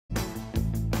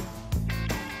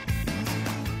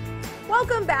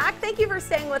Welcome back. Thank you for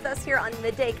staying with us here on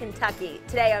Midday Kentucky.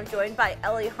 Today I'm joined by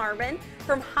Ellie Harman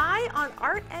from High on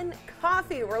Art and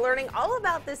Coffee. We're learning all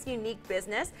about this unique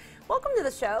business. Welcome to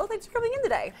the show. Thanks for coming in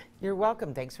today. You're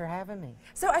welcome. Thanks for having me.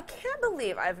 So I can't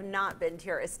believe I've not been to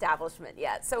your establishment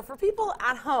yet. So for people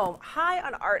at home, High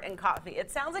on Art and Coffee,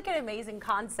 it sounds like an amazing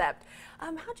concept.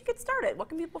 How'd you get started? What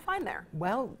can people find there?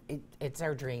 Well, it's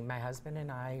our dream. My husband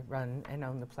and I run and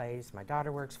own the place. My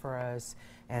daughter works for us.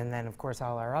 And then, of course,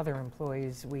 all our other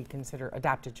employees we consider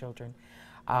adopted children.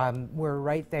 We're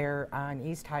right there on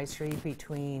East High Street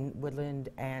between Woodland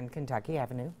and Kentucky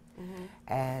Avenue.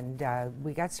 And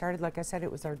we got started, like I said,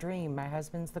 it was our dream. My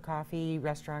husband's the coffee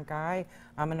restaurant guy.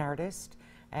 I'm an artist.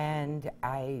 And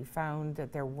I found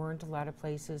that there weren't a lot of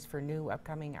places for new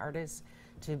upcoming artists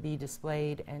to be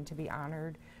displayed and to be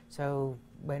honored. So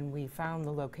when we found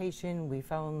the location, we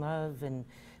fell in love, and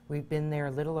we've been there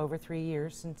a little over 3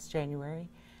 years since January,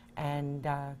 and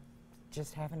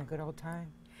just having a good old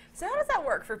time. So how does that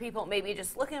work for people maybe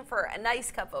just looking for a nice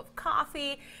cup of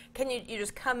coffee? Can you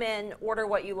just come in, order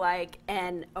what you like,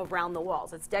 and around the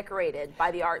walls it's decorated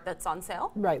by the art that's on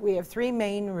sale? Right. We have 3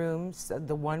 main rooms.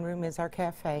 The one room is our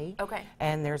cafe. Okay.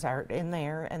 And there's art in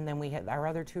there, and then we have our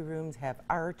other 2 rooms have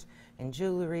art and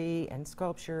jewelry and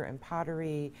sculpture and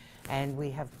pottery, and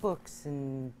we have books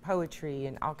and poetry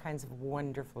and all kinds of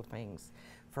wonderful things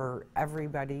for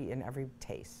everybody and every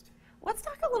taste. Let's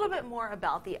talk a little bit more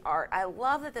about the art. I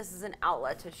love that this is an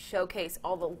outlet to showcase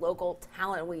all the local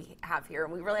talent we have here,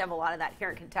 and we really have a lot of that here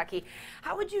in Kentucky.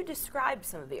 How would you describe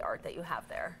some of the art that you have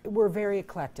there? We're very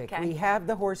eclectic. Okay. We have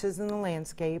the horses and the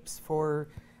landscapes for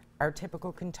our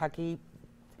typical Kentucky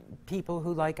people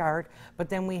who like art, but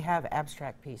then we have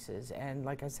abstract pieces and,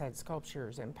 like I said,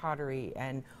 sculptures and pottery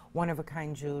and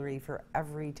one-of-a-kind jewelry for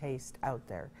every taste out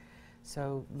there.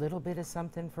 So little bit of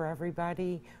something for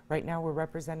everybody. Right now we're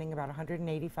representing about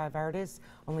 185 artists,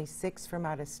 only 6 from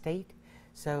out of state.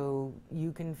 So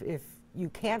you can, if you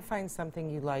can't find something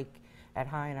you like at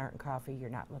High on Art and Coffee,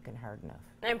 you're not looking hard enough.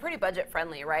 And pretty budget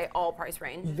friendly, right? All price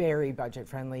range? Very budget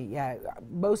friendly, yeah.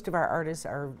 Most of our artists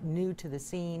are new to the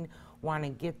scene, want to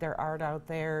get their art out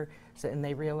there, so, and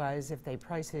they realize if they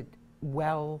price it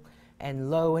well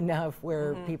and low enough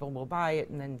where people will buy it,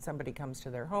 and then somebody comes to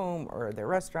their home or their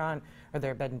restaurant or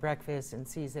their bed and breakfast and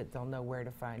sees it, they'll know where to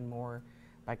find more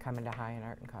by coming to High on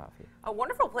Art and Coffee. A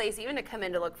wonderful place even to come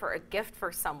in to look for a gift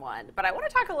for someone. But I want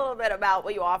to talk a little bit about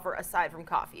what you offer aside from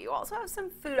coffee. You also have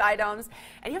some food items,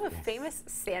 and you have a famous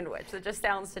sandwich that just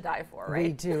sounds to die for, right?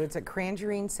 We do. It's a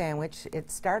crangerine sandwich.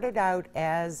 It started out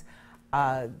as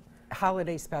a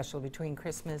holiday special between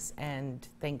Christmas and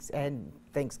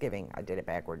Thanksgiving. I did it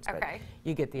backwards, but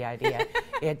you get the idea.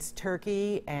 It's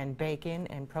turkey and bacon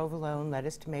and provolone,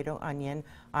 lettuce, tomato, onion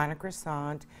on a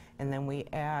croissant, and then we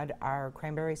add our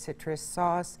cranberry citrus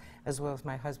sauce as well as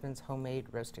my husband's homemade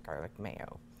roasted garlic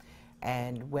mayo.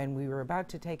 And when we were about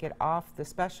to take it off the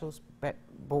specials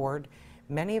board,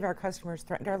 many of our customers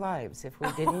threatened our lives if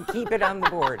we didn't keep it on the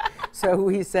board. So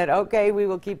we said, okay, we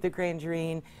will keep the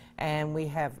crangerine, and we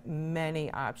have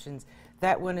many options.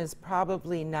 That one is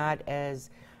probably not as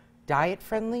diet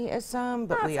friendly as some,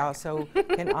 but we also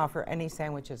can offer any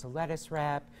sandwich as a lettuce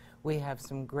wrap. We have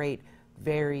some great,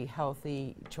 very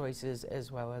healthy choices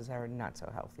as well as our not so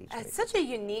healthy choices. It's such a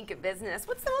unique business.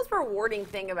 What's the most rewarding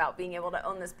thing about being able to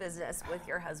own this business with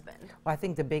your husband? Well, I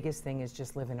think the biggest thing is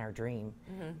just living our dream.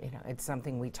 You know, it's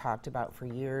something we talked about for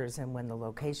years, and when the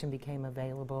location became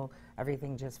available,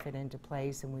 everything just fit into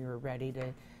place, and we were ready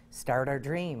to start our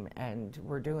dream, and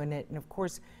we're doing it. And of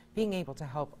course, being able to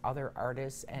help other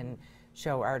artists and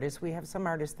show artists. We have some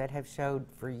artists that have showed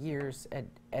for years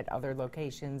at other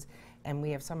locations, and we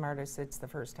have some artists it's the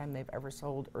first time they've ever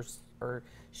sold or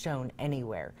shown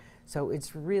anywhere. So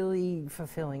it's really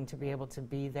fulfilling to be able to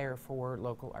be there for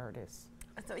local artists.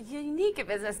 It's a unique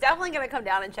business. Definitely going to come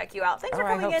down and check you out. Thanks for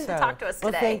coming in to talk to us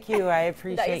today. Well, thank you. I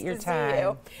appreciate nice your to time. See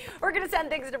you. We're going to send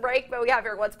things to break, but we have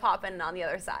your What's Poppin' on the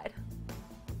other side.